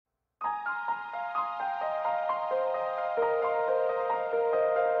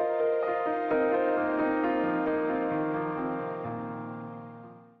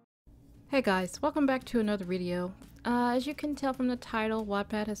Hey guys, welcome back to another video. As you can tell from the title,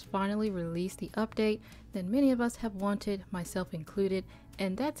 Wattpad has finally released the update that many of us have wanted, myself included,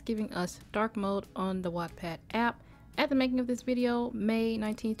 and that's giving us dark mode on the Wattpad app. At the making of this video, May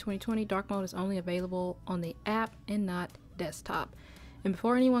 19, 2020, dark mode is only available on the app and not desktop. And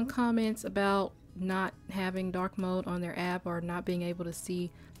before anyone comments about not having dark mode on their app or not being able to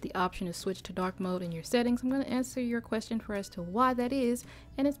see the option to switch to dark mode in your settings, I'm going to answer your question for as to why that is,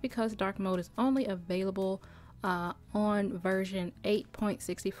 and it's because dark mode is only available on version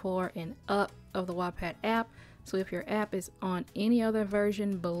 8.64 and up of the Wattpad app. So if your app is on any other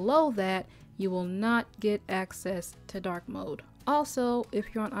version below that, you will not get access to dark mode. Also, if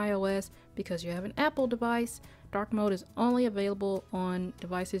you're on iOS, because you have an Apple device, dark mode is only available on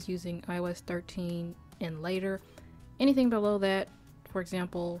devices using iOS 13 and later. Anything below that, for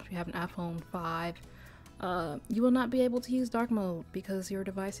example, if you have an iPhone 5, you will not be able to use dark mode because your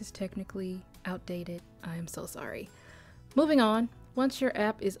device is technically outdated. I am so sorry. Moving on, once your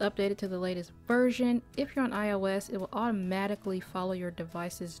app is updated to the latest version, if you're on iOS, it will automatically follow your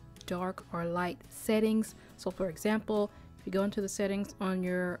device's dark or light settings. So for example, if you go into the settings on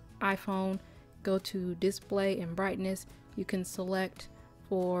your iPhone, go to display and brightness, you can select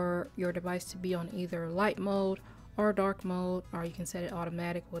for your device to be on either light mode or dark mode, or you can set it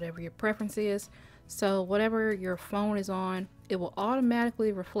automatic, whatever your preference is. So whatever your phone is on, it will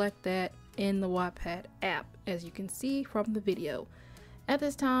automatically reflect that in the Wattpad app, as you can see from the video. At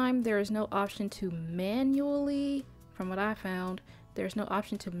this time, there is no option to manually, from what I found, there's no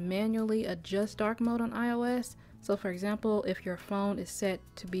option to manually adjust dark mode on iOS. So for example, if your phone is set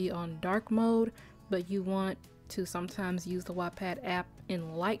to be on dark mode, but you want to sometimes use the Wattpad app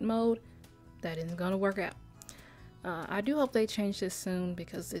in light mode, that isn't going to work out. I do hope they change this soon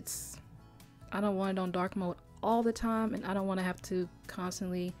because I don't want it on dark mode all the time, and I don't want to have to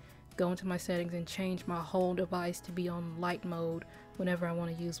constantly go into my settings and change my whole device to be on light mode whenever I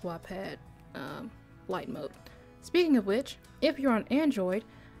want to use Wattpad light mode. Speaking of which, if you're on Android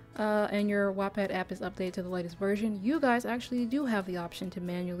and your Wattpad app is updated to the latest version, you guys actually do have the option to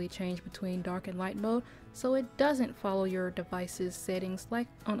manually change between dark and light mode so it doesn't follow your device's settings like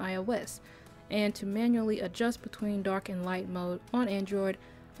on iOS. And to manually adjust between dark and light mode on Android,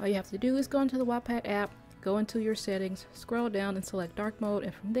 all you have to do is go into the Wattpad app, go into your settings, scroll down and select dark mode,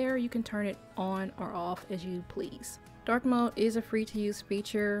 and from there you can turn it on or off as you please. Dark mode is a free to use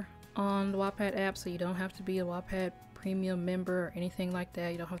feature on the Wattpad app, so you don't have to be a Wattpad premium member or anything like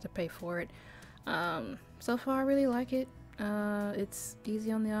that. You don't have to pay for it. So far I really like it. It's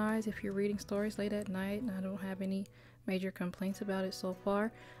easy on the eyes if you're reading stories late at night, and I don't have any major complaints about it so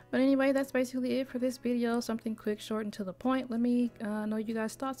far. But anyway, that's basically it for this video. Something quick, short, and to the point. Let me know you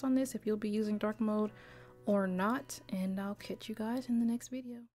guys' thoughts on this, if you'll be using dark mode or not, and I'll catch you guys in the next video.